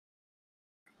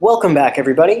Welcome back,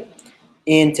 everybody.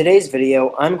 In today's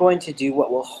video, I'm going to do what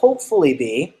will hopefully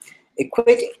be a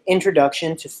quick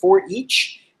introduction to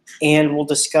ForEach, and we'll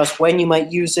discuss when you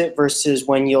might use it versus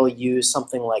when you'll use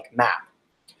something like map.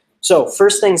 So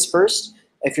first things first,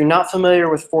 if you're not familiar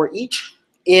with ForEach,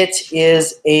 it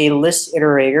is a list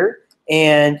iterator,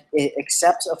 and it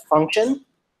accepts a function,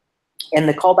 and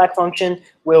the callback function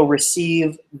will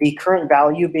receive the current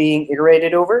value being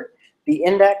iterated over, the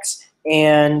index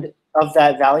and of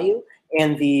that value,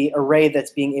 and the array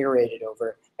that's being iterated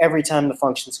over every time the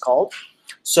function's called.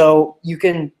 So you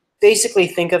can basically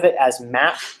think of it as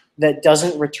map that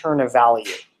doesn't return a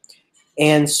value.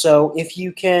 And so if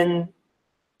you can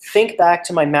think back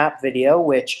to my map video,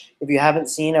 which if you haven't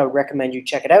seen, I would recommend you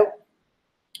check it out.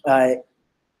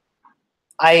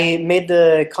 I made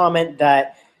the comment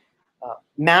that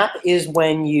map is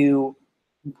when you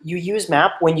use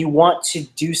map when you want to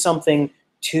do something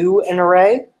to an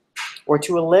array or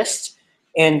to a list,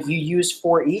 and you use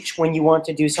ForEach when you want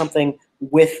to do something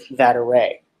with that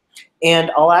array.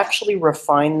 And I'll actually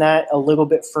refine that a little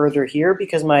bit further here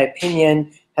because my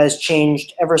opinion has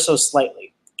changed ever so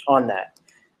slightly on that.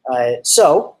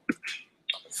 So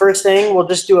first thing, we'll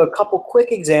just do a couple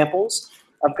quick examples.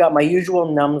 I've got my usual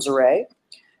nums array.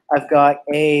 I've got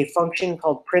a function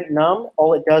called printNum.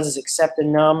 All it does is accept a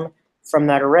num from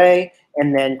that array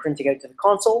and then print it out to the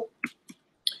console.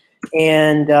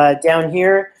 And down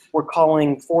here, we're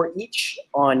calling ForEach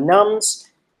on nums,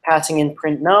 passing in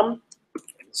printNum.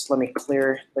 So let me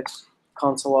clear the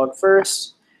console log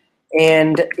first.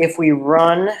 And if we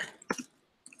run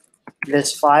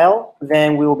this file,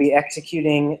 then we will be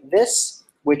executing this,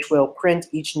 which will print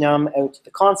each num out to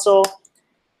the console.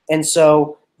 And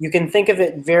so you can think of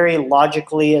it very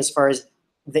logically as far as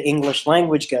the English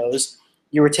language goes.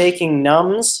 You were taking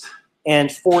nums and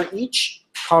ForEach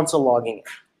console logging it.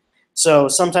 So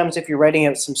sometimes if you're writing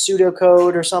out some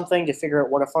pseudocode or something to figure out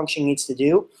what a function needs to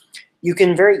do, you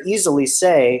can very easily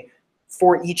say,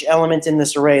 for each element in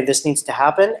this array, this needs to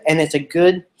happen, and it's a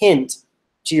good hint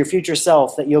to your future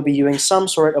self that you'll be doing some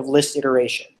sort of list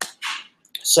iteration.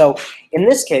 So in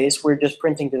this case, we're just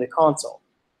printing to the console.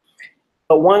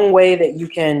 But one way that you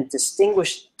can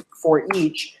distinguish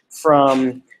ForEach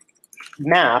from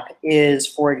map is,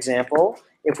 for example,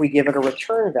 if we give it a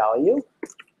return value,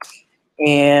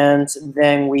 and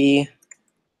then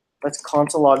let's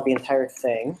console log the entire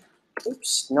thing.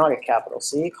 Oops, not a capital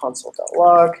C,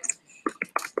 console.log.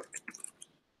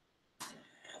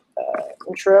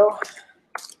 Intro.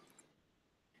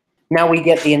 Now we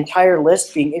get the entire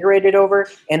list being iterated over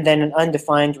and then an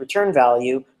undefined return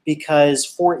value because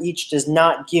ForEach does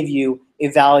not give you a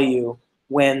value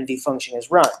when the function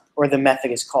is run or the method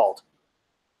is called.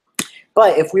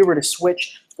 But if we were to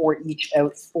switch ForEach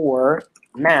out for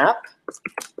map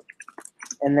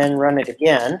and then run it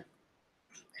again,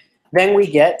 then we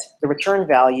get the return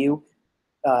value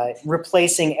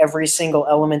replacing every single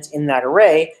element in that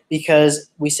array because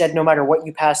we said no matter what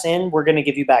you pass in, we're going to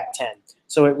give you back 10.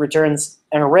 So it returns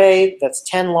an array that's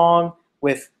 10 long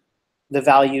with the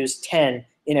values 10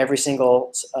 in every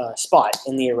single spot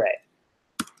in the array.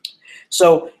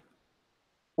 So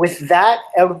with that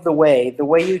out of the way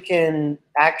you can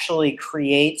actually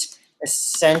create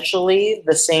essentially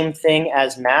the same thing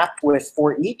as map with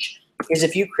ForEach is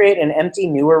if you create an empty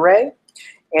new array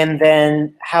and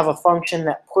then have a function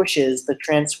that pushes the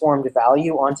transformed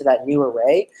value onto that new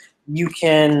array, you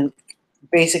can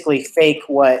basically fake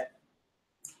what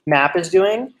map is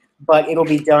doing, but it'll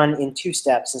be done in 2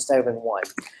 steps instead of in 1.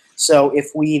 So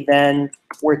if we then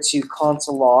were to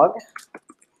console log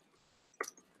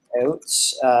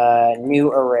out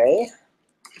new array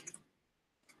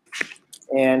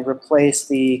and replace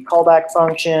the callback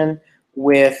function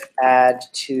with add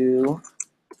to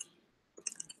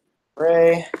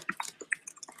array,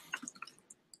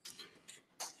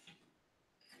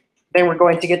 then we're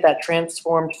going to get that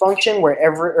transformed function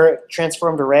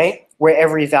transformed array where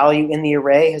every value in the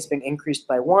array has been increased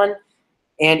by 1.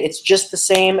 And it's just the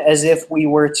same as if we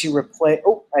were to replace,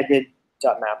 oh, I did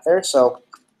 .map there, so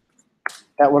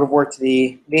that would have worked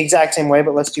the exact same way,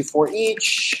 but let's do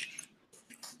ForEach.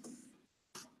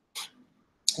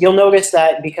 You'll notice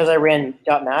that because I ran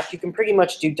 .map, you can pretty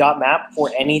much do .map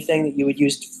for anything that you would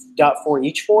use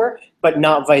 .forEach for, but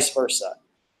not vice versa.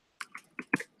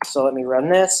 So let me run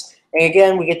this. And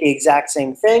again, we get the exact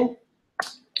same thing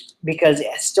because it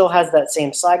still has that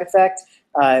same side effect,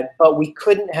 but we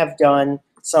couldn't have done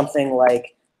something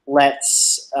like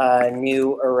let's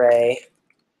new array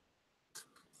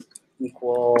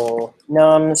equal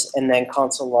nums and then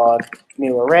console log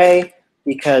new array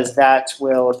because that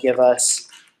will give us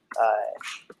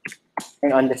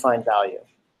an undefined value.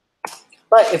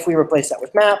 But if we replace that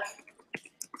with map,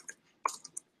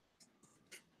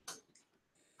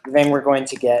 then we're going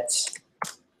to get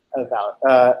a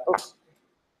value.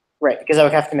 Right, because I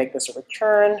would have to make this a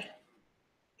return.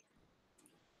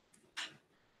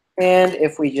 And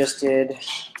if we just did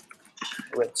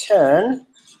return,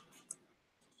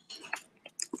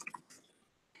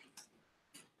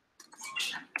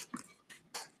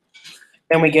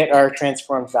 then we get our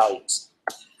transformed values.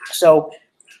 So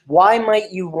why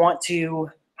might you want to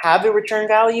have a return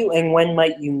value, and when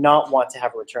might you not want to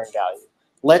have a return value?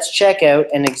 Let's check out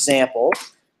an example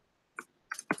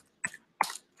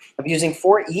of using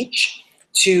ForEach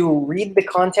to read the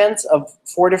contents of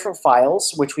 4 different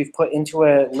files, which we've put into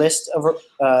a list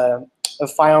of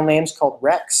file names called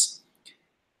recs.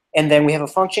 And then we have a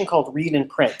function called read and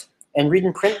print. And read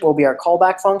and print will be our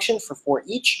callback function for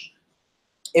ForEach.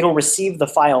 It'll receive the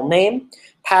file name,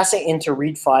 pass it into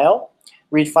read file.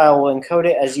 Read file will encode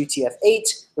it as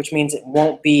UTF-8, which means it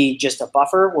won't be just a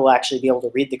buffer. We'll actually be able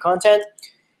to read the content.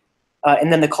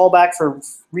 And then the callback for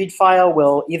read file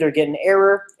will either get an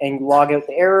error and log out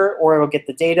the error, or it'll get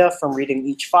the data from reading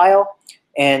each file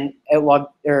and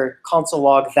console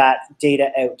log that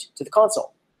data out to the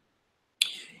console.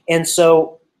 And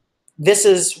so this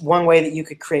is one way that you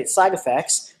could create side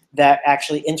effects that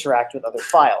actually interact with other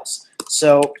files.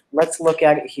 So let's look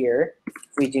at it here.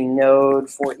 If we do node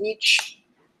for each,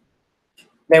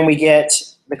 then we get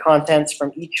the contents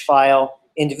from each file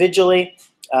individually,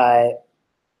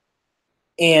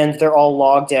 and they're all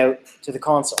logged out to the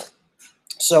console.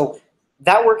 So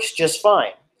that works just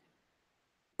fine.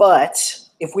 But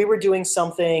if we were doing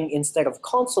something instead of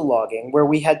console logging, where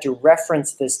we had to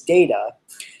reference this data,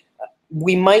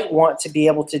 we might want to be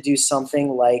able to do something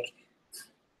like,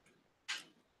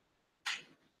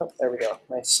 oh, there we go,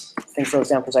 nice. Thing froze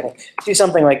down for a second. Do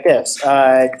something like this,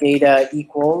 data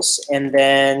equals, and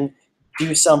then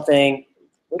do something,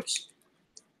 oops.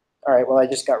 All right, well, I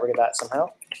just got rid of that somehow.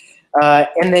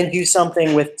 And then do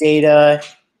something with data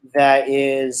that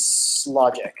is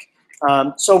logic.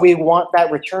 So we want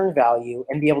that return value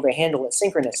and be able to handle it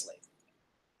synchronously.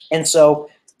 And so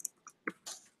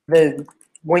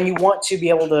when you want to be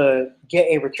able to get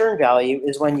a return value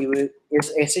is when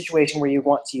is a situation where you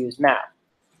want to use map.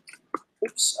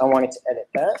 Oops, I wanted to edit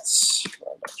that.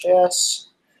 JS.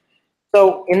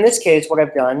 So in this case, what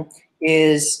I've done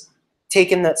is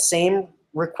taken that same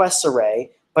requests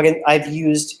array, but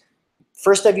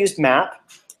first I've used map,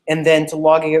 and then to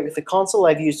log it out with the console,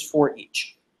 I've used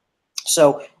ForEach.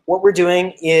 So what we're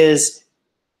doing is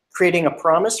creating a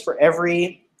promise for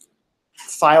every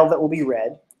file that will be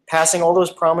read, passing all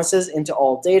those promises into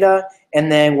all data,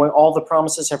 and then when all the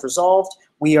promises have resolved,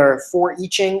 we are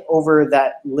ForEaching over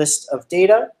that list of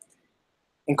data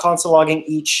and console logging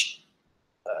each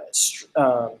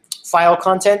file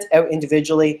content out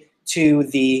individually to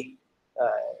the,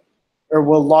 or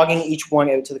we're logging each one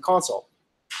out to the console.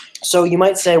 So you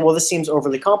might say, well, this seems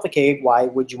overly complicated. Why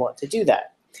would you want to do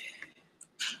that?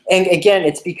 And again,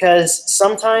 it's because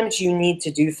sometimes you need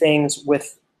to do things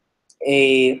with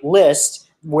a list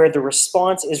where the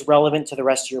response is relevant to the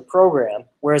rest of your program,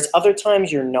 whereas other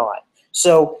times you're not.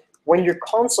 So when you're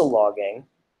console logging,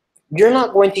 you're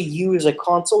not going to use a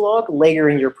console log later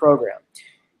in your program.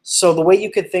 So the way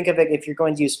you could think of it, if you're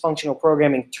going to use functional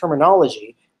programming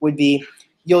terminology, would be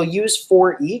you'll use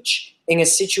ForEach in a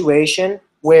situation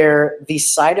where the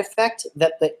side effect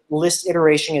that the list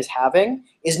iteration is having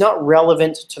is not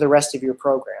relevant to the rest of your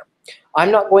program.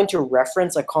 I'm not going to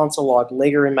reference a console log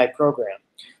later in my program.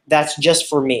 That's just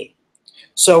for me.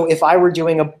 So if I were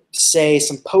doing, say,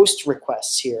 some post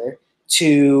requests here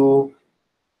to,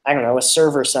 I don't know, a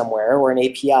server somewhere or an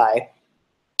API,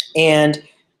 and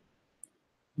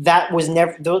that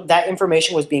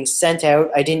information was being sent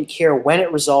out. I didn't care when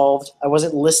it resolved. I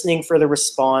wasn't listening for the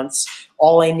response.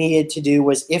 All I needed to do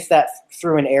was, if that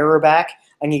threw an error back,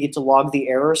 I needed to log the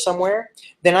error somewhere.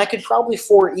 Then I could probably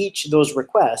ForEach those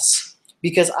requests,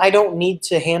 because I don't need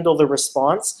to handle the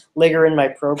response later in my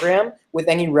program with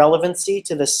any relevancy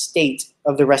to the state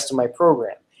of the rest of my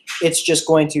program. It's just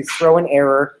going to throw an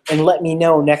error and let me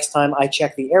know next time I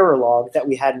check the error log that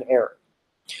we had an error.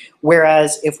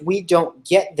 Whereas if we don't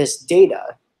get this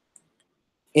data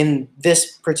in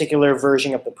this particular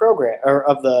version of the program, or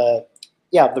of the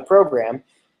program,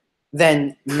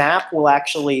 then map will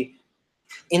actually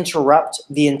interrupt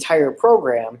the entire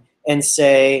program and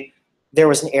say there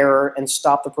was an error and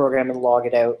stop the program and log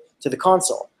it out to the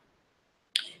console.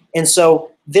 And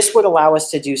so this would allow us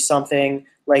to do something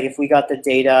like, if we got the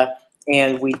data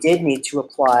and we did need to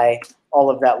apply all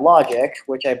of that logic,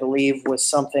 which I believe was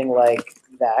something like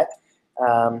that,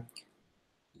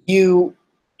 you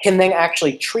can then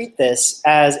actually treat this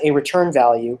as a return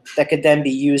value that could then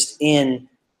be used in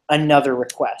another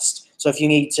request. So if you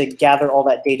need to gather all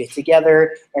that data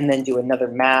together and then do another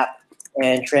map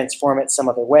and transform it some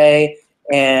other way,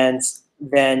 and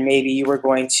then maybe you were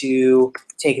going to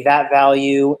take that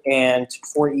value and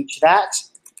for each that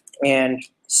and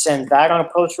send that on a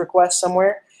post request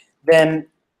somewhere, then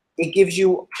it gives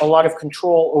you a lot of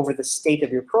control over the state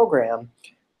of your program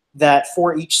that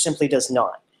for each simply does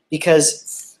not.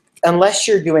 Because unless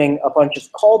you're doing a bunch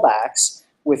of callbacks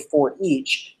with for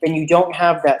each, then you don't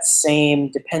have that same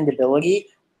dependability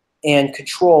and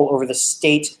control over the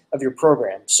state of your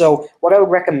program. So what I would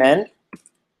recommend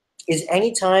is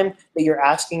anytime that you're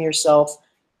asking yourself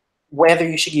whether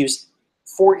you should use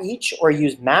for each or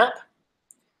use map,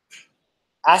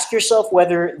 ask yourself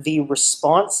whether the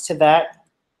response to that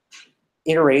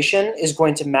iteration is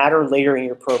going to matter later in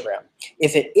your program.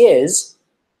 If it is,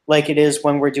 like it is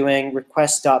when we're doing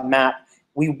request.map,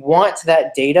 we want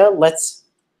that data. Let's,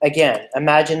 again,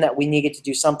 imagine that we needed to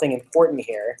do something important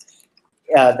here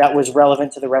that was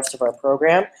relevant to the rest of our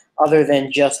program, other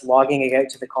than just logging it out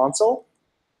to the console.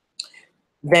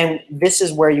 Then this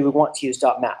is where you would want to use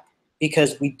 .map,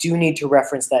 because we do need to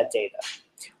reference that data.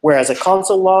 Whereas a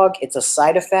console log, it's a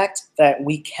side effect that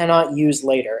we cannot use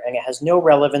later, and it has no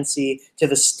relevancy to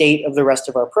the state of the rest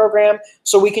of our program.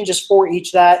 So we can just for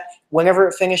each that. Whenever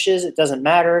it finishes, it doesn't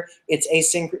matter. It's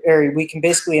asynchronous, or we can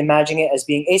basically imagine it as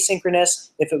being asynchronous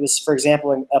if it was, for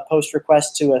example, a post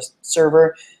request to a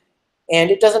server.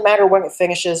 And it doesn't matter when it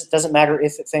finishes. It doesn't matter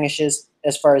if it finishes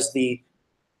as far as the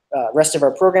rest of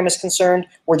our program is concerned.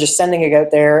 We're just sending it out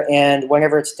there, and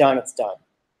whenever it's done, it's done.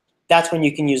 That's when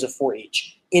you can use a for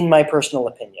each, in my personal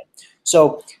opinion.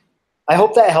 So I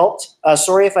hope that helped.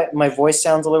 Sorry if my voice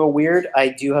sounds a little weird. I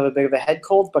do have a bit of a head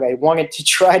cold, but I wanted to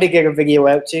try to get a video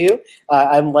out to you.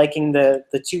 I'm liking the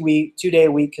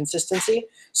 2-day-a-week consistency.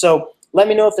 So let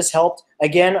me know if this helped.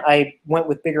 Again, I went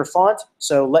with bigger font,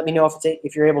 so let me know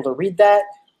if you're able to read that.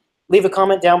 Leave a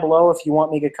comment down below if you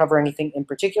want me to cover anything in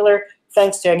particular.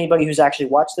 Thanks to anybody who's actually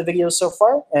watched the videos so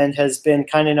far and has been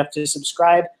kind enough to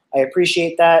subscribe. I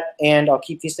appreciate that, and I'll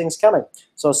keep these things coming.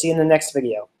 So I'll see you in the next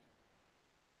video.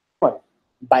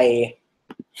 Bye.